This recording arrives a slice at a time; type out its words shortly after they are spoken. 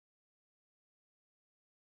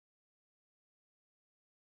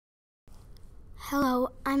Hello,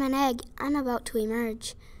 I'm an egg. I'm about to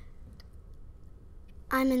emerge.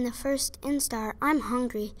 I'm in the first instar. I'm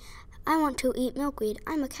hungry. I want to eat milkweed.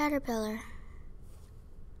 I'm a caterpillar.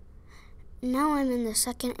 Now I'm in the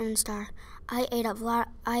second instar. I ate a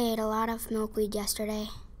lot of milkweed yesterday.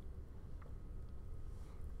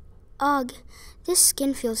 Ugh, this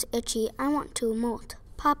skin feels itchy. I want to molt.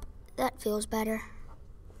 Pop, that feels better.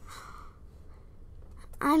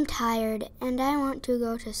 I'm tired and I want to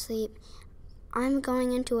go to sleep. I'm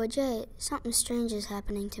going into a J. Something strange is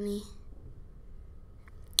happening to me.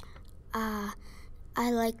 I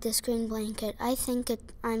like this green blanket. I think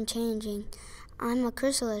I'm changing. I'm a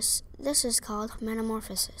chrysalis. This is called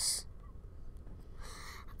metamorphosis.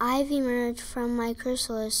 I've emerged from my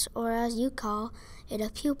chrysalis, or as you call it, a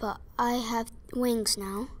pupa. I have wings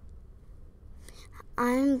now.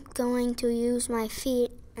 I'm going to use my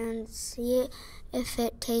feet and see if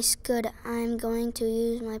it tastes good. I'm going to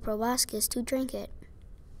use my proboscis to drink it.